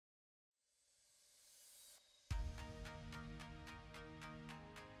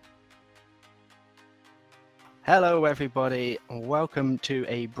Hello everybody, and welcome to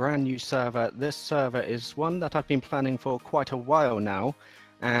a brand new server. This server is one that I've been planning for quite a while now,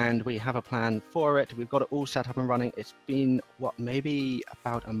 and we have a plan for it. We've got it all set up and running. It's been, maybe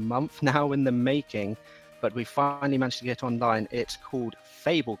about a month now in the making, but we finally managed to get online. It's called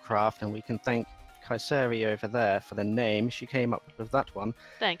FableCraft, and we can thank Kaiseri over there for the name. She came up with that one.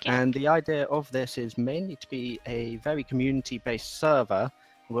 Thank you. And the idea of this is mainly to be a very community-based server.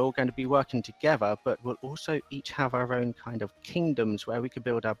 We're all going to be working together, but we'll also each have our own kind of kingdoms where we could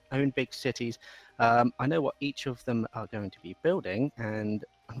build our own big cities. I know what each of them are going to be building, and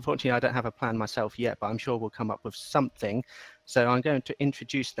unfortunately I don't have a plan myself yet, but I'm sure we'll come up with something. So I'm going to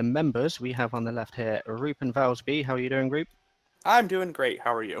introduce the members. We have on the left here Rupenvalsby. How are you doing, Rup? I'm doing great.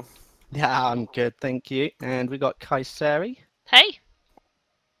 How are you? Yeah, I'm good, thank you. And we got Kaiseri. Hey.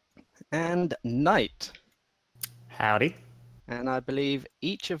 And Knight. Howdy. And I believe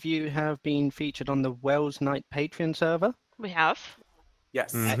each of you have been featured on the Wells Night Patreon server. We have.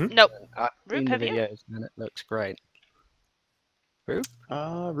 Yes. Nope. I've seen Rup, the have you? videos and it looks great. Rup?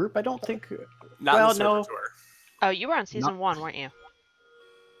 Roop, I don't think. Not well, in the server no. tour. Oh, you were on season 1, weren't you?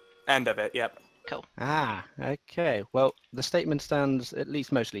 End of it. Yep. Cool. Ah, okay. Well, the statement stands at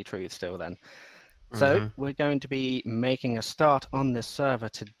least mostly true still then. So we're going to be making a start on this server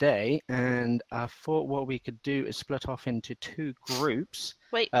today, and I thought what we could do is split off into 2 groups.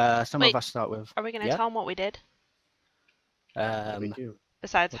 Wait. Some wait. of us start with. Are we going to Yeah. tell them what we did?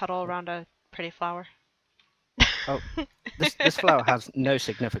 Besides huddle around a pretty flower? This flower has no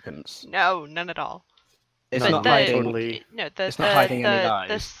significance. No, none at all. It's But not the- hiding. totally. No, It's not hiding any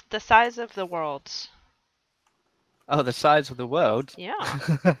lies. the size of the worlds. Oh, the size of the world.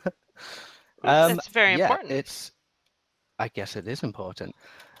 Yeah. That's very yeah, important. I guess it is important.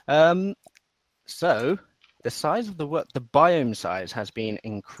 So the size of the biome size has been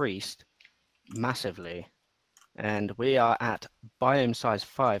increased massively, and we are at biome size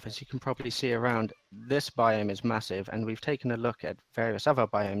 5. As you can probably see around, this biome is massive, and we've taken a look at various other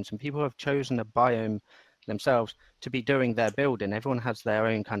biomes, and people have chosen a biome themselves to be doing their building. Everyone has their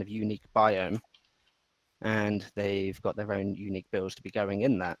own kind of unique biome, and they've got their own unique builds to be going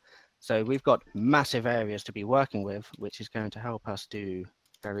in that. So we've got massive areas to be working with, which is going to help us do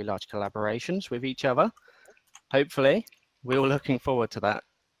very large collaborations with each other. Hopefully, we're all looking forward to that.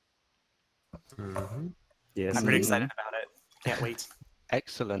 Yes. I'm pretty excited about it. Can't wait.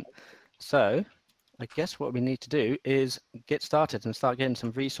 Excellent. So I guess what we need to do is get started and start getting some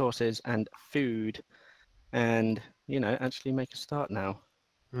resources and food and, actually make a start now.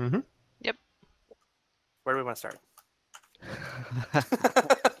 Yep. Where do we want to start?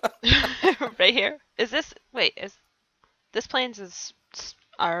 Right here. Is this? Wait. Is this Plains is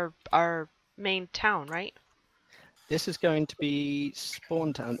our main town, right? This is going to be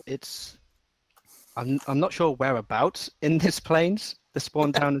Spawn Town. I'm not sure whereabouts in this plains the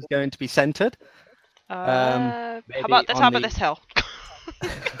Spawn Town is going to be centered. How maybe about the on top of the- this hill?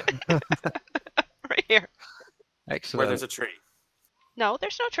 Right here. Excellent. Where there's a tree. No,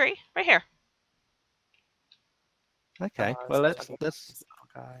 there's no tree. Right here. Okay, well let's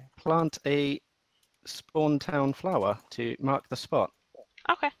Okay. plant a Spawn Town flower to mark the spot.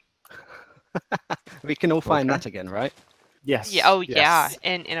 Okay. We can all find Okay. that again, right? Yes. Yeah. Oh, yes.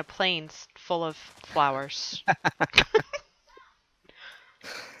 yeah. In a plains full of flowers.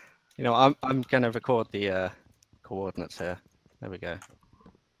 I'm going to record the coordinates here. There we go.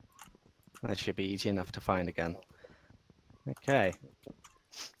 That should be easy enough to find again. Okay.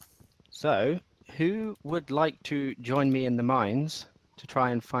 So, who would like to join me in the mines to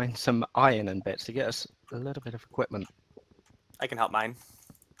try and find some iron and bits to get us a little bit of equipment? I can help mine.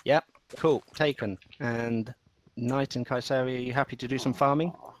 Yep, cool, taken. And Knight and Kaiseri, are you happy to do some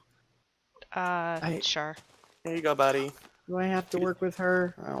farming? Sure. Here you go, buddy. Do I have to work with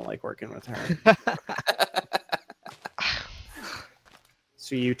her? I don't like working with her.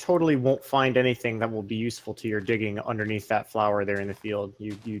 So you totally won't find anything that will be useful to your digging underneath that flower there in the field.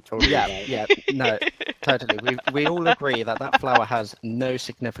 You totally won't. Yeah, no, totally. We all agree that that flower has no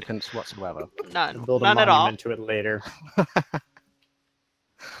significance whatsoever. None. Build a None at all. monument to it later.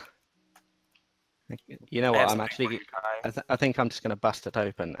 You know I have what? I'm something actually. for you, Kai. I think I'm just going to bust it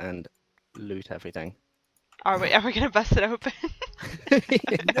open and loot everything. Are we gonna bust it open?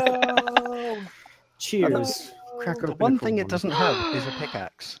 No. Cheers. Crack The open a one cool thing it one. doesn't have is a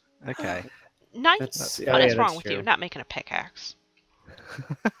pickaxe. Okay. Nice. That's- What yeah, is wrong that's with true. you? Not making a pickaxe.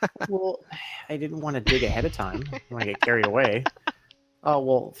 Well, I didn't want to dig ahead of time. I want to get carried away. Oh,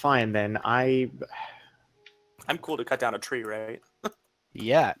 well, fine then. I'm cool to cut down a tree, right?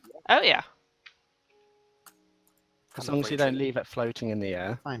 Yeah, Oh yeah. as long as you don't leave it floating in the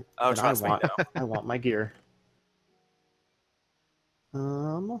air. Fine. Oh, But trust me, no. I want my gear.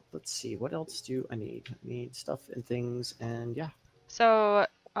 Let's see. What else do I need? I need stuff and things, and yeah. So,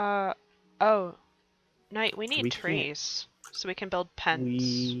 oh, Knight, we need We can't- trees so we can build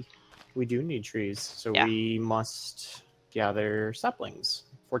pens. We do need trees, so Yeah. we must gather saplings.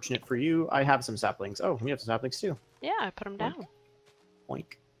 Fortunate for you, I have some saplings. Oh, we have some saplings too. Yeah, I put them down.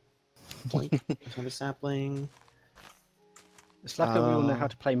 Boink. Boink. There's another sapling. It's lucky we all know how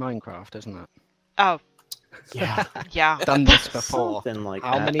to play Minecraft, isn't it? Oh, Yeah. yeah. Done this before. Something like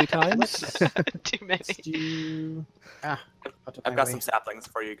How that. many times? Too many. Let's do... I've got some saplings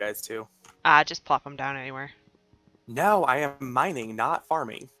for you guys too. Just plop them down anywhere. No, I am mining, not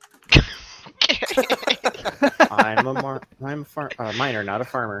farming. I'm a miner, not a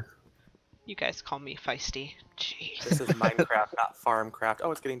farmer. You guys call me feisty. Jeez. This is Minecraft, not Farmcraft.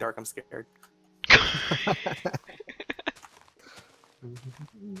 Oh, it's getting dark. I'm scared.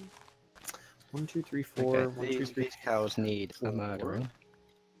 1, 2, 3, 4. Okay, 1, 2, 3. these cows need a murdering.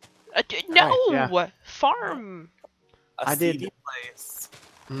 No! yeah. Farm! A I did- seedy place.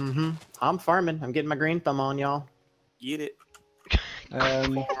 I'm farming. I'm getting my green thumb on, y'all. Eat it.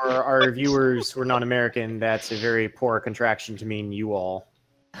 For our viewers who are not American, that's a very poor contraction to mean you all.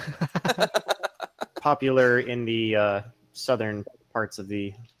 Popular in the southern parts of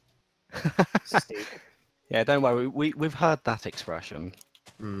the state. Yeah, don't worry. We've heard that expression.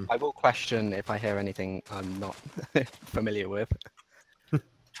 Mm. I will question if I hear anything I'm not familiar with.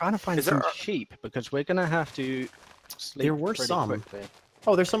 Trying to find Is there some a- sheep because we're gonna have to sleep There were pretty some. quickly.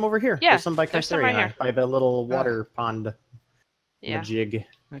 Oh, there's some over here. Yeah, There's some by there's some right Kaisteri, here. by the little water pond. Yeah. Jig.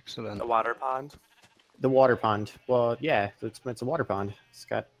 Excellent. The water pond. The water pond. Well, yeah, it's a water pond. It's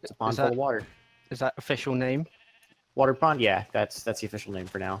a pond full that- of water. Is that official name? Water pond. Yeah, that's the official name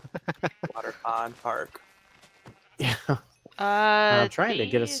for now. Water pond park. Yeah. I'm trying to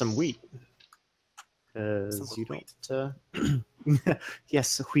get us some these- wheat. Because Some you wheat. don't.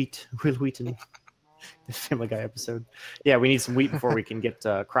 Yes, wheat. Will Wheaton. The Family Guy episode. Yeah, we need some wheat before we can get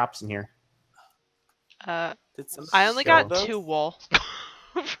crops in here. Did some I only got those? 2 wool.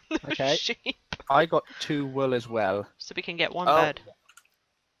 from the Okay. sheep, I got 2 wool as well. so we can get 1 Oh. bed.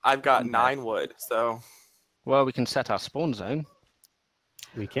 I've got Okay. 9 wood, so Well, we can set our spawn zone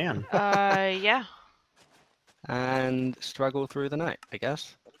We can. Yeah. and struggle through the night, I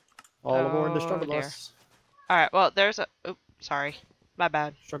guess. All aboard the Oh, struggle dear. bus. Alright, well, there's a... Oop, sorry. My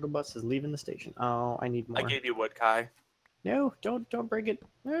bad. Struggle bus is leaving the station. Oh, I need more. I gave you wood, Kai. No, don't break it.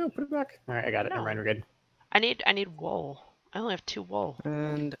 No, put it back. All right, I got it. No. Never mind, we're good. I need wool. I only have 2 wool.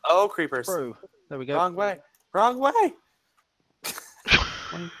 And Oh, creepers. through. There we go. Wrong way. Wrong way.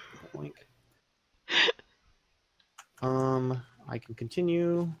 Boink, boink. I can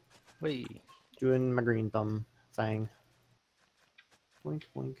continue Whee. doing my green thumb thing. Boink,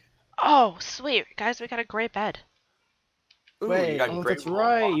 boink. Oh, sweet. Guys, we got a gray bed. Ooh, Wait. you got Oh, great that's wool.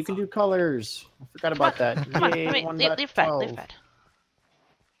 right. You can Awesome. do colors. I forgot about that. Come on, Yay, leave, leave bed, 1.12. leave bed.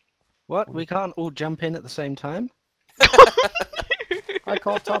 What? We can't all jump in at the same time? I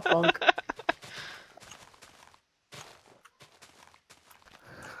call top bunk.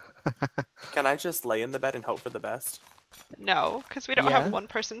 Can I just lay in the bed and hope for the best? No, because we don't Yeah. have 1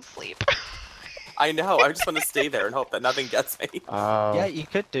 person sleep. I know. I just want to stay there and hope that nothing gets me. Yeah, you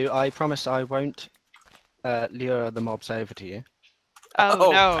could do. I promise I won't lure the mobs over to you. Oh,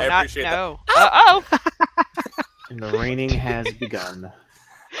 Oh, no, I not appreciate that. no. Uh-oh! And the raining has begun.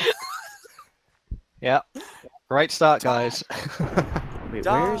 Yeah. Great start, guys. Wait,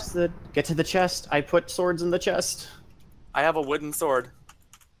 Duh. where's the... Get to the chest. I put swords in the chest. I have a wooden sword.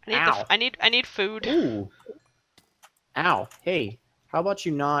 Ow. I need food. Ooh. Ow. Hey, how about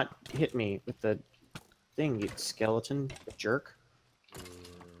you not hit me with the thing, you skeleton jerk?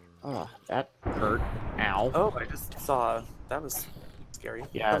 Oh, that hurt. Ow. Oh, I just saw. That was scary.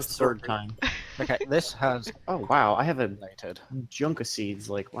 Yeah, That it's was sword scary. time. Okay, this has Oh, wow, I have a related. junk of seeds.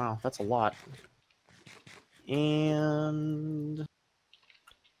 Like, wow, that's a lot. And...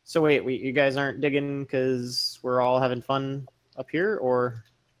 So wait, you guys aren't digging because we're all having fun up here, or...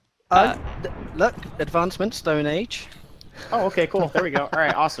 Look, advancement, Stone Age. Oh, okay, cool. There we go. All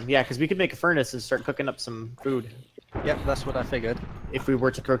right, awesome. Yeah, because we could make a furnace and start cooking up some food Yep, that's what I figured. if we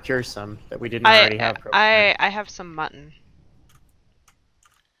were to procure some that we didn't already have. I have some mutton.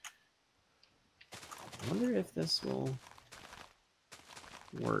 I wonder if this will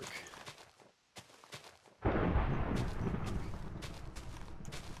work.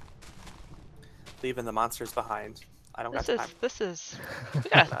 Leaving the monsters behind. I don't got time. This is we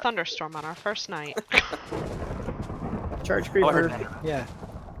got a thunderstorm on our first night. Charge Oh, I heard creeper. that. Yeah.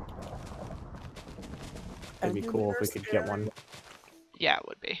 It'd be cool if we could get one. Yeah, it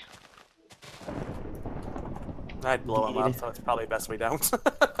would be. I'd blow him up, Indeed. so it's probably best we don't.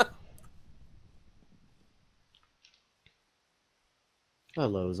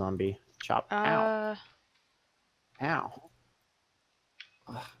 Hello, zombie. Chop. Ow. Ow.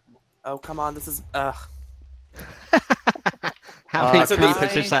 Oh, come on, this is... How many so creepers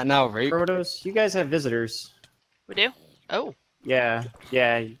this- is that now, Roop? Protos, you guys have visitors. We do? Oh. Yeah,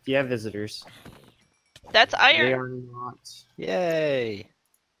 you have visitors. That's They iron. are not. Yay!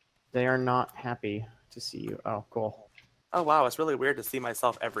 They are not happy to see you. Oh, cool. Oh, wow, it's really weird to see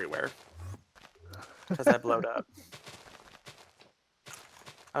myself everywhere. Because I blowed up.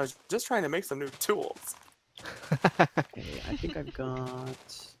 I was just trying to make some new tools. Okay, I think I've got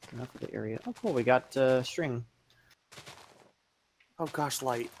enough of the area. Oh, cool. We got string. Oh gosh,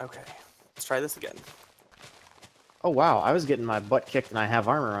 light. Okay, let's try this again. Oh, wow. I was getting my butt kicked and I have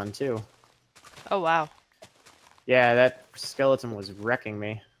armor on, too. Oh, wow. Yeah, that skeleton was wrecking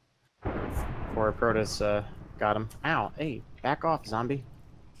me. Before Protos got him. Ow. Hey, back off, zombie.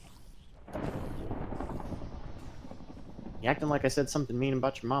 You acting like I said something mean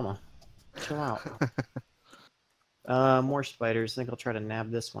about your mama. Chill out. More spiders. I think I'll try to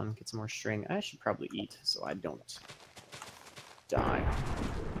nab this one. Get some more string. I should probably eat so I don't die.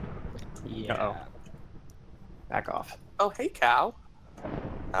 Yeah. Uh-oh. Back off. Oh, hey, cow.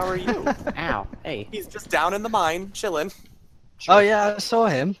 How are you? Ow. Hey. He's just down in the mine, chilling. Oh yeah, I saw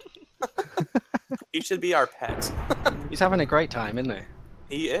him. He should be our pet. He's having a great time, isn't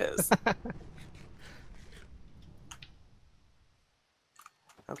he? He is.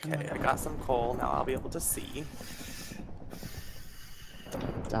 Okay, I got some coal. Now I'll be able to see.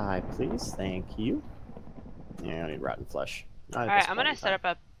 Die, please. Thank you. Yeah, I need rotten flesh. Not at Alright, this I'm point gonna in set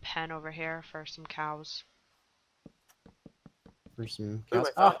time. up a pen over here for some cows. For some Ooh, cows.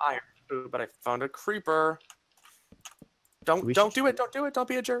 I found iron. Ooh, but I found a creeper. Don't We do should- it! Don't do it! Don't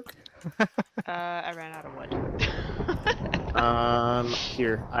be a jerk. I ran out of wood.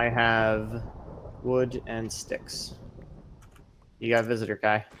 Here, I have wood and sticks. You got a visitor,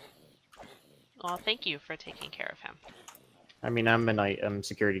 Kai. Well, thank you for taking care of him. I mean, I'm a night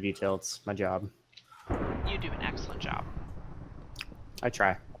security detail. It's my job. You do an excellent job. I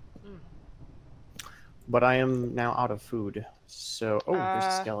try. Mm. But I am now out of food. So, oh, there's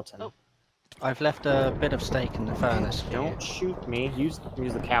a skeleton. oh. I've left a bit of steak in the furnace for you. Don't shoot me. Use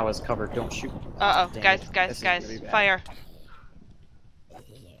the cow as cover. Don't shoot. Uh oh, Dang guys, it. guys, This is guys, gonna be bad. fire.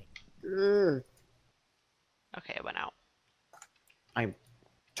 Urgh. Okay, it went out. I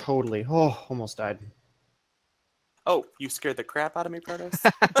totally. Oh, almost died. Oh, you scared the crap out of me, Protos.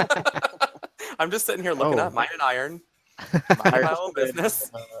 I'm just sitting here looking Oh. up mine and iron. Minding my own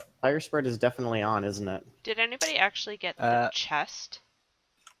business. Fire spread is definitely on, isn't it? Did anybody actually get the Uh, chest?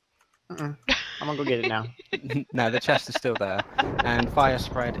 I'm gonna go get it now. No, the chest is still there, and fire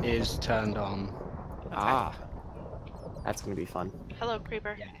spread is turned on. Ah, that's gonna be fun. Hello,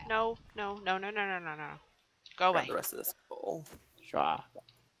 creeper. Yeah. No, no, no, no, no, no, no, no. Go Grab away. the rest of this coal. Shaw.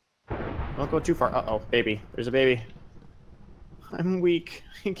 Don't go too far. Uh-oh, baby. There's a baby. I'm weak.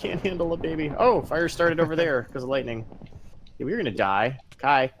 I can't handle a baby. Oh, fire started over there because of lightning. Yeah, we're gonna die.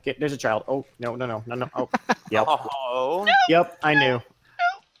 Kai, there's a child. Oh, no, no, no, no, no. Oh, yep. Oh. Yep, I knew.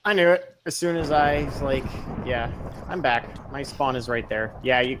 I knew it. As soon as I, like, yeah. I'm back. My spawn is right there.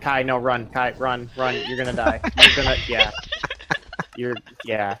 Yeah, Kai, no, run. Kai, run, run. You're gonna die. You're gonna,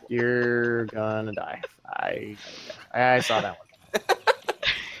 yeah. You're gonna die. I saw that one.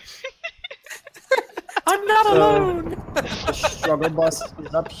 I'm not So- alone. The struggle bus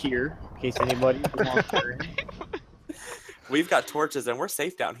is up here, in case anybody wants to. We've got torches and we're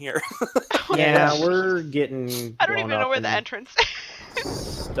safe down here. Yeah, we're getting. I don't even blown know up where the and entrance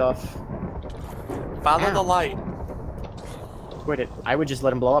stuff. Follow Ow. the light. Quit it. I would just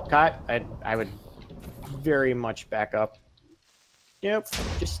let him blow up, Kai. I would very much back up. Yep.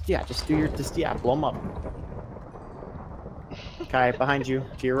 Just blow him up. Kai, behind you,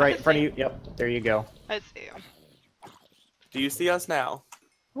 to your right, in front of you. Yep, there you go. I see him. Do you see us now?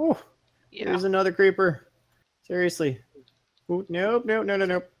 Oh, Yeah. there's another creeper. Seriously. Ooh, nope. I'm Yeah,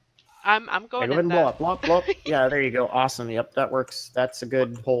 going go ahead in and blow there. up, blow up. Yeah, there you go. Awesome. Yep, that works. That's a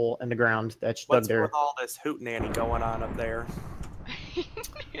good hole in the ground. That's dug What's there. with all this hootenanny going on up there?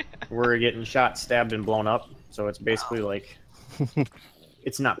 We're getting shot, stabbed, and blown up. So it's basically like,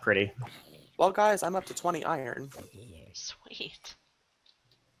 it's not pretty. Well, guys, I'm up to 20 iron. Sweet.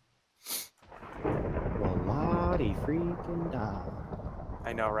 Well, lottie freaking die.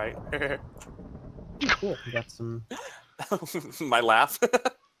 I know, right? Cool. We got some. My laugh.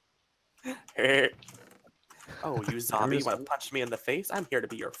 Oh, you zombie, you want to punch me in the face? I'm here to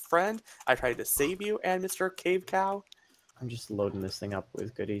be your friend. I tried to save you and Mr. Cave Cow. I'm just loading this thing up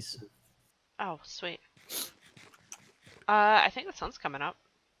with goodies. Oh, sweet. I think the sun's coming up.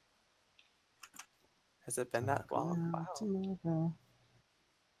 Has it been that long? Wow. Tomorrow.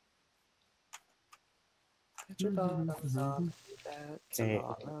 Get your bottoms up, that Okay.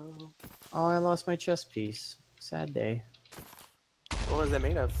 tomorrow. Oh, I lost my chest piece. Sad day. What was it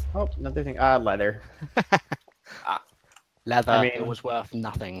made of? Oh, another thing. Leather. Leather, I mean- it was worth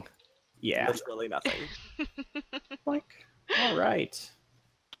nothing. Yeah. Literally nothing. Like, all right.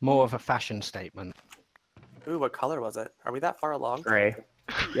 More of a fashion statement. Ooh, what color was it? Are we that far along? Gray.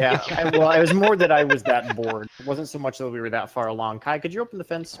 Yeah. Well, it was more that I was that bored. It wasn't so much that we were that far along. Kai, could you open the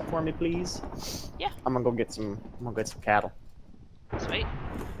fence for me, please? Yeah. I'm gonna go get some. I'm gonna get some cattle. Sweet.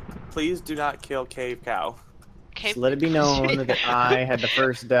 Please do not kill Cave Cow. Okay. Just let it be known that I had the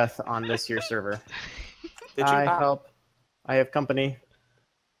first death on this here server. Did you I have? help. I have company.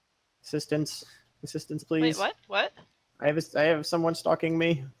 Assistance, please. Wait, what? I have someone stalking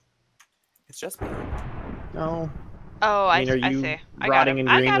me. It's just me. No. Oh, I mean, are I you see. I got rotting him.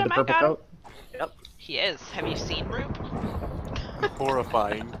 in green I got with the him. purple I got him. coat? Yep. He is. Have you seen Roop?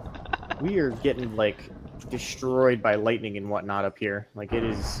 Horrifying. We are getting like destroyed by lightning and whatnot up here. Like it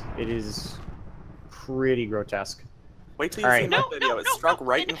is pretty grotesque. Wait till you All see right. my No, video. no, It no, struck no,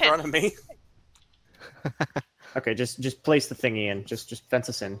 right in in the pit. front of me. Okay, just place the thingy in. Just fence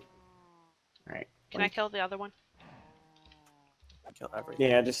us in. All right. Can I kill the other one? Kill everything.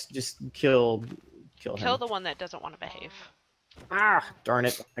 Yeah, just kill him. Kill the one that doesn't want to behave. Ah, darn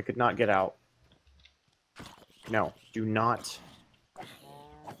it! I could not get out. No, do not.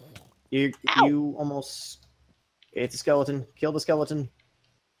 You almost. It's a skeleton. Kill the skeleton.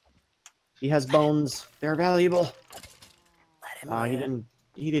 He has bones. They're valuable.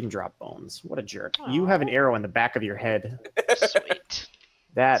 He didn't drop bones. What a jerk. You have an Aw. arrow in the back of your head. Sweet.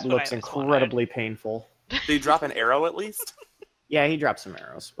 That That's what looks I always incredibly painful. Did he drop an arrow at least? Yeah, he dropped some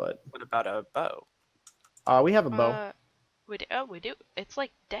arrows, but What about a bow? we have a bow. We do. Oh, we do. It's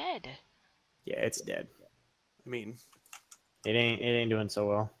like dead. Yeah, it's dead. I mean, It ain't doing so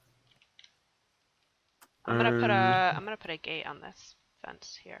well. I'm gonna put a gate on this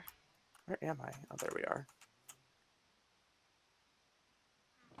fence here. where am I? Oh, there we are.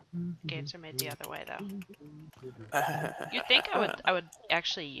 Gates are made the other way though. You'd think I would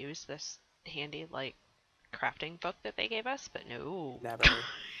actually use this handy like crafting book that they gave us, but no. Never.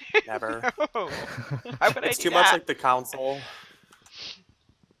 Never. No. Why would I It's do too that? much like the council.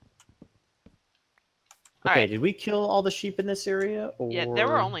 Okay, Alright. did we kill all the sheep in this area? Or... Yeah, there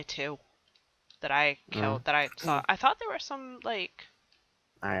were only 2 that I killed that I saw. I thought there were some like.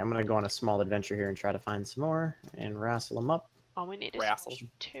 Alright, I'm gonna go on a small adventure here and try to find some more and wrestle them up. All we need is Wrestle.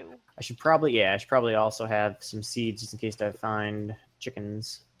 2. I should probably also have some seeds just in case I find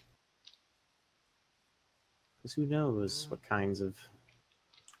chickens. Because who knows what kinds of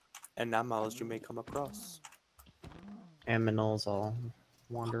Animals you may come across. aminals I'll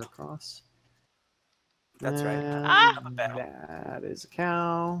wander across. That's right. And Ah! I'm a bell. that is a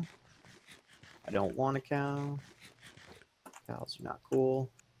cow. I don't want a cow. Cows are not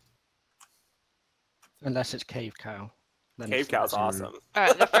cool. Unless it's cave cow. Then Cave it's Cow's nice. awesome. All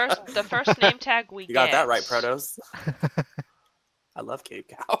right, the first name tag we You got get. that right, Protos. I love Cave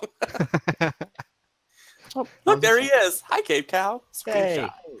Cow. Oh, Look, there he is. Hi, Cave Cow. Hey.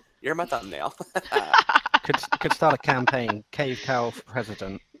 Screenshot. You're my thumbnail. Could start a campaign. Cave cow for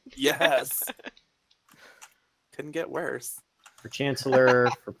president. Yes. Couldn't get worse. For chancellor,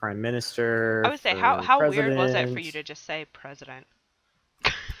 for prime minister. I would say, for how weird was it for president. you to just say president?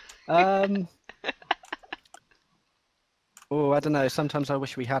 Oh, I don't know. Sometimes I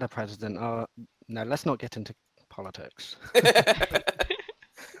wish we had a president. No, let's not get into politics.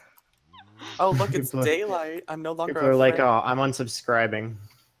 Oh, look, it's People are- daylight. I'm no longer People are like, afraid. oh, I'm unsubscribing.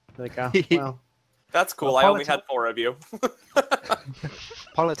 Like, oh, well, That's cool. Well, I only had 4 of you.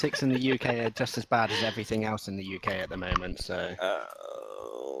 Politics in the UK are just as bad as everything else in the UK at the moment. So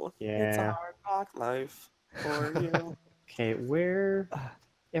Oh, it's a yeah. hard knock life for you. Okay, where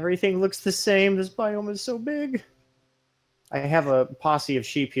everything looks the same. This biome is so big. I have a posse of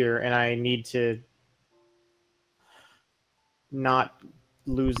sheep here, and I need to not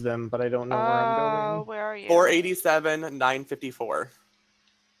lose them, but I don't know where I'm going. Where are you? 487, 954.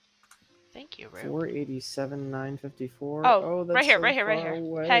 Thank you, Rue. 487, 954. Oh, that's right here, so right here, right far here.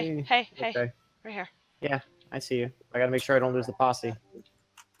 away. Hey, Okay, right here. I see you. I gotta make sure I don't lose the posse.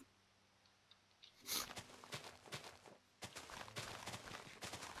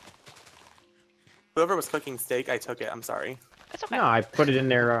 Whoever was cooking steak, I took it. I'm sorry. It's okay. No, I put it in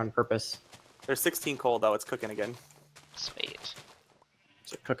there on purpose. There's 16 coal, though. It's cooking again. Sweet.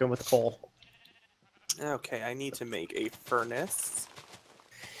 So cooking with coal. Okay, I need to make a furnace.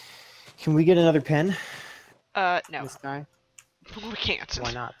 Can we get another pen? No. This guy? We can't.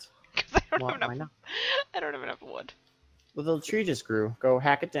 Why not? 'Cause I don't have Why enough. not? I don't have enough wood. Well, the tree just grew. Go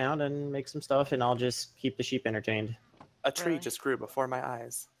hack it down and make some stuff, and I'll just keep the sheep entertained. A tree Really? just grew before my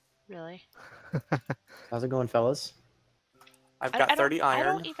eyes. Really? How's it going, fellas? I've got 30 I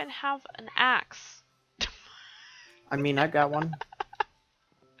iron. don't even have an axe. I mean, I've got one.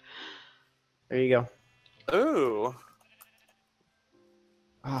 There you go. Ooh.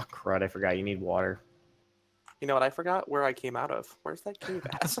 Oh, crud, I forgot you need water. You know what I forgot? Where I came out of. Where's that cave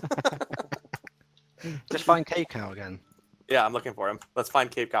at? Just find Cave Cow again. Yeah, I'm looking for him. Let's find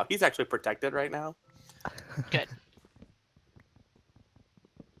Cave Cow. He's actually protected right now. Good.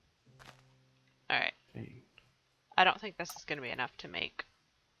 Alright. I don't think this is going to be enough to make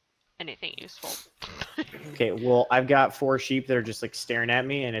anything useful. Okay, well, I've got 4 sheep that are just like staring at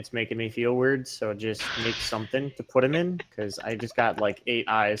me, and it's making me feel weird. So just make something to put them in, because I just got like 8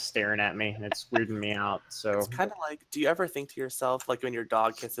 eyes staring at me, and it's weirding me out. So It's kind of like, do you ever think to yourself, like when your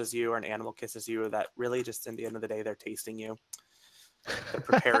dog kisses you or an animal kisses you, that really just in the end of the day, they're tasting you? They're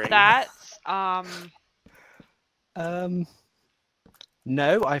preparing. That's,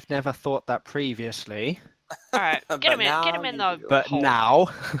 No, I've never thought that previously, alright. But Get him now in you the do. but hole. now.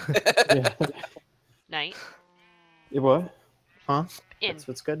 Night. what? Huh? In. That's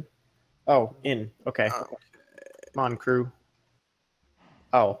what's good. Oh, in. Okay. Okay. Come on, crew.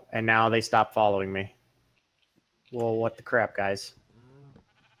 Oh, and now they stopped following me. Well, what the crap, guys?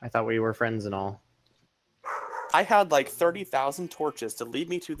 I thought we were friends and all. I had like 30,000 torches to lead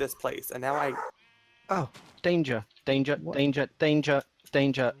me to this place, and now I... Oh, danger, danger, What? danger, danger,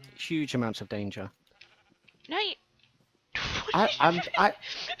 danger. Huge amounts of danger. Night.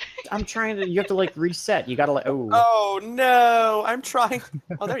 I'm trying to. You have to like reset. You gotta like. Oh. Oh no! I'm trying.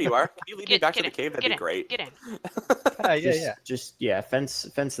 Oh, there you are. Can you lead me back to the in, cave? That'd get be in, great. Get in. Just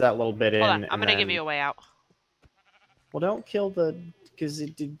fence that little bit in. Hold on. I'm and going to give then- you a way out. Well, don't kill the. Because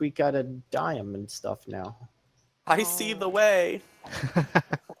we gotta dye 'em and stuff now. I see the way. You'd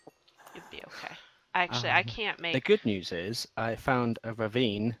be okay. Actually, I can't make... The good news is I found a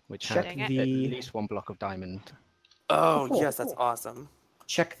ravine which had Check Dang it. at the least 1 block of diamond. Oh Cool, yes, that's cool. awesome.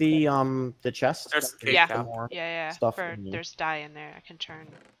 check the chest. There's cave Yeah. cow. More Yeah. stuff For, in you. there's dye in there. I can turn...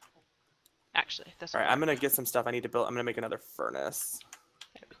 Actually, this All one. right, I'm gonna get some stuff I need to build. I'm gonna make another furnace.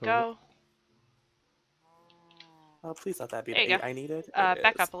 There we go. Oh, please let that be There the you 8 go. I needed.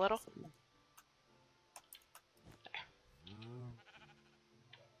 Back up a little.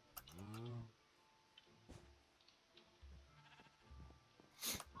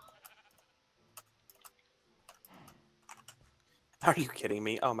 Are you kidding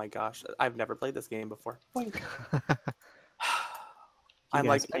me? Oh my gosh, I've never played this game before. I'm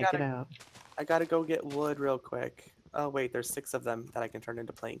like, I gotta go get wood real quick. Oh wait, there's 6 of them that I can turn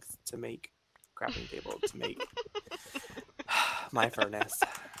into planks to make crafting table to make my furnace.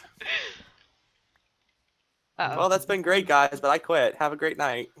 Uh-oh. Well, that's been great, guys, but I quit. Have a great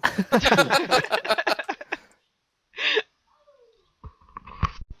night.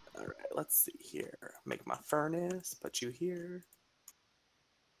 All right, let's see here. Make my furnace. Put you here.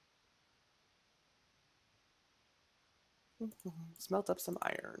 Smelt up some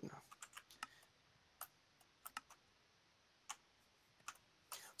iron.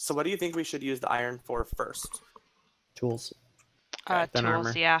 So what do you think we should use the iron for first? Tools. Okay, then Tools,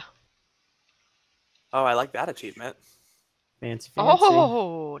 armor. yeah. Oh, I like that achievement. Fancy.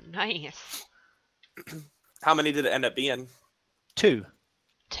 Oh, nice. How many did it end up being? 2.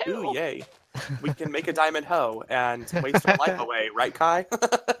 2. Ooh, yay. We can make a diamond hoe and waste our life away, right, Kai?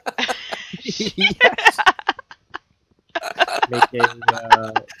 Yes. Make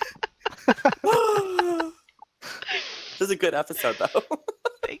a, This is a good episode, though.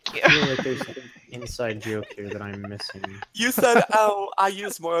 Thank you. I feel like there's an inside joke here that I'm missing. You said, oh, I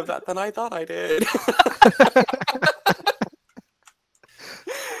used more of that than I thought I did.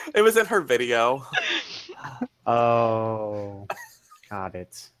 It was in her video. Oh, got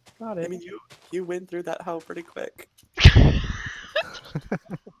it. Got I it. mean, you went through that hoe pretty quick.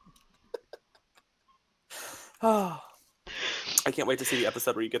 Oh, I can't wait to see the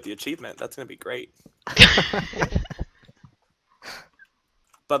episode where you get the achievement. That's going to be great.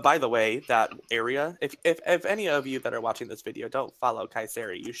 But by the way, that area, if any of you that are watching this video don't follow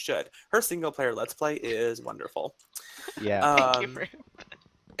Kaiseri, you should. Her single player Let's Play is wonderful. Yeah. Thank you for...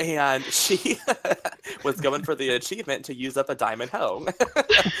 And she was going for the achievement to use up a diamond hoe,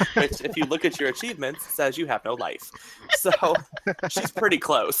 which, if you look at your achievements, says you have no life. So she's pretty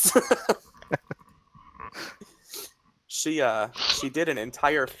close. She did an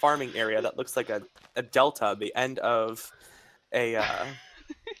entire farming area that looks like a delta, the end of a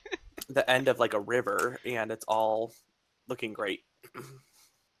the end of like a river, and it's all looking great.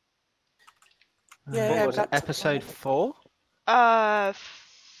 Yeah, What I've was it? got Episode 4? 5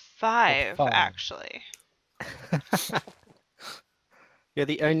 5. actually. You're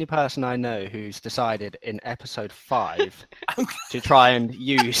the only person I know who's decided in episode 5 to try and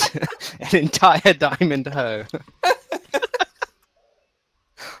use an entire diamond hoe.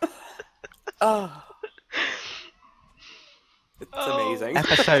 Oh, it's amazing.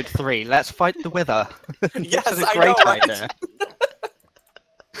 Episode 3, let's fight the wither. Yes, This is a I great know, right? idea.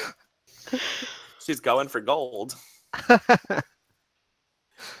 She's going for gold.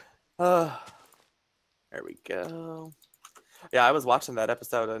 There we go. Yeah, I was watching that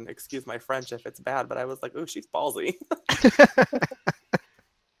episode, and excuse my French if it's bad, but I was like, ooh, she's ballsy.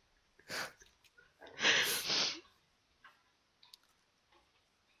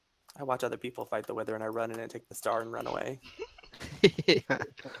 I watch other people fight the wither, and I run in and take the star and run away. Yeah.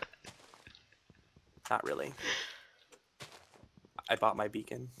 Not really. I bought my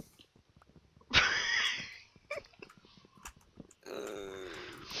beacon.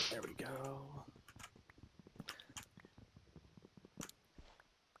 There we go.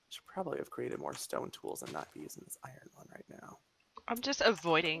 Should probably have created more stone tools and not be using this iron one right now. I'm just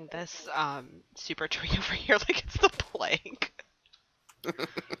avoiding this super tree over here like it's the plague.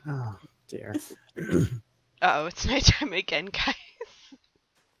 Oh, dear. Uh-oh, it's nighttime again, guys.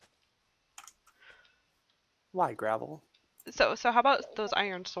 Why gravel? So how about those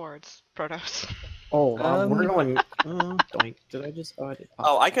iron swords, Protos? Oh, we're going. Doink. Did I just? Oh, I did.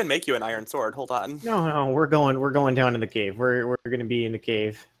 Oh, I can make you an iron sword. Hold on. No, we're going down to the cave. We're gonna be in the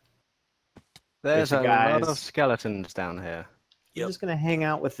cave. There's With a the lot guys. of skeletons down here. We're Yep. just gonna hang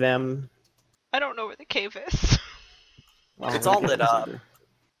out with them. I don't know where the cave is. Well, It's we're all gonna lit get up. either.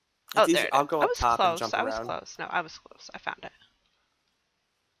 Oh, It's there easy. it I'll is. go I up was top and close. jump I was around. close. No, I was close. I found it.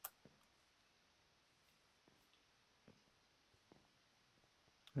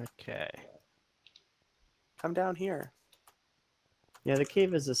 Okay. Come down here. Yeah, the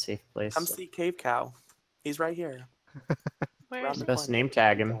cave is a safe place. Come see Cave Cow. He's right here. Where Around is the it? Best name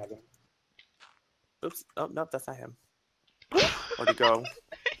tag him. Oops. Oh, nope, that's not him. Where'd he go?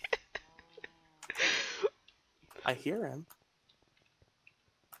 I hear him.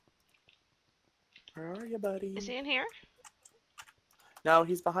 Where are you, buddy? Is he in here? No,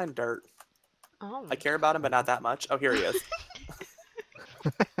 he's behind dirt. Oh. I care about him, but not that much. Oh, here he is.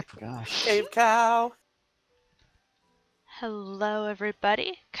 Gosh. Cave Cow. Hello,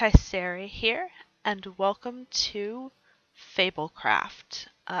 everybody. Kaiseri here, and welcome to FableCraft.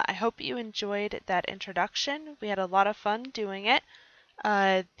 I hope you enjoyed that introduction. We had a lot of fun doing it.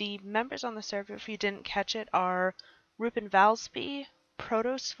 The members on the server, if you didn't catch it, are Rupenvalsby,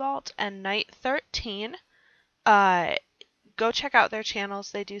 ProtosVault, and Night13. Go check out their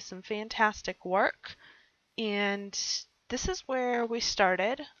channels. They do some fantastic work. And this is where we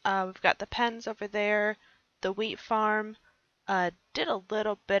started. We've got the pens over there, the wheat farm. Did a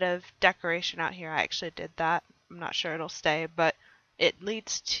little bit of decoration out here. I actually did that. I'm not sure it'll stay, but it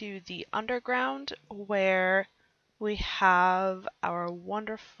leads to the underground where we have our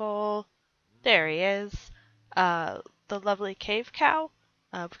wonderful, there he is, the lovely cave cow.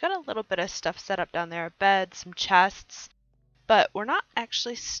 We've got a little bit of stuff set up down there, a bed, some chests, but we're not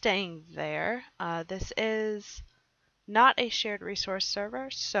actually staying there. This is not a shared resource server,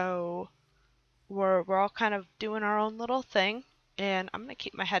 so we're all kind of doing our own little thing, and I'm gonna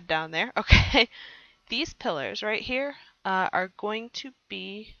keep my head down there. Okay, these pillars right here are going to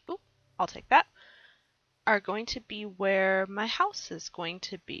be, oop, I'll take that, are going to be where my house is going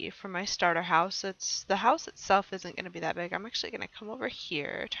to be for my starter house. The house itself isn't going to be that big. I'm actually going to come over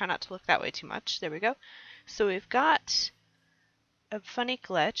here, try not to look that way too much. There we go. So we've got a funny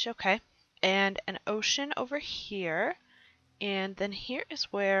glitch, okay, and an ocean over here, and then here is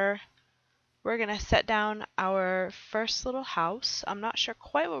where we're going to set down our first little house. I'm not sure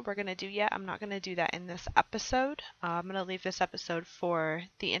quite what we're going to do yet. I'm not going to do that in this episode. I'm going to leave this episode for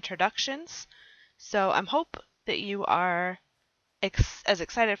the introductions. So I hope that you are as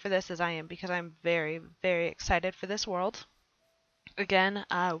excited for this as I am, because I'm very, very excited for this world. Again,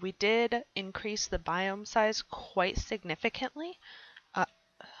 we did increase the biome size quite significantly.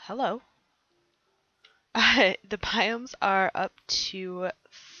 Hello. The biomes are up to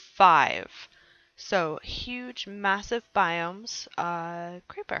 5. So huge, massive biomes.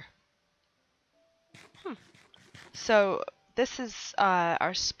 Creeper. So this is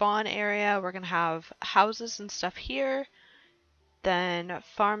our spawn area. We're going to have houses and stuff here. Then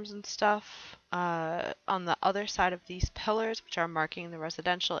farms and stuff on the other side of these pillars, which are marking the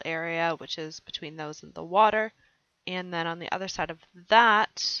residential area, which is between those and the water. And then on the other side of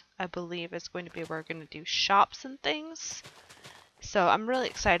that, I believe is going to be where we're going to do shops and things. So I'm really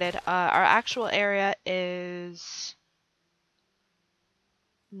excited. Our actual area is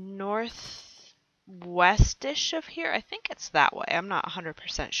northwestish of here. I think it's that way. I'm not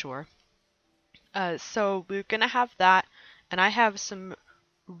 100% sure. So we're going to have that. And I have some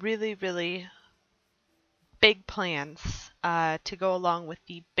really, really big plans to go along with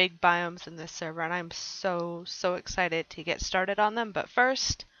the big biomes in this server, and I'm so excited to get started on them. But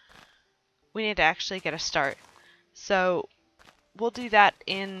first, we need to actually get a start. So we'll do that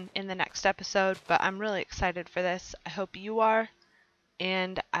in the next episode, but I'm really excited for this. I hope you are,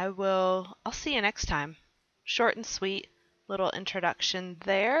 and I'll see you next time. Short and sweet little introduction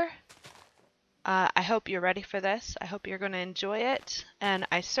there. I hope you're ready for this. I hope you're going to enjoy it. And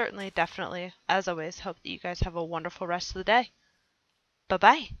I certainly, definitely, as always, hope that you guys have a wonderful rest of the day.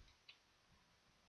 Bye-bye.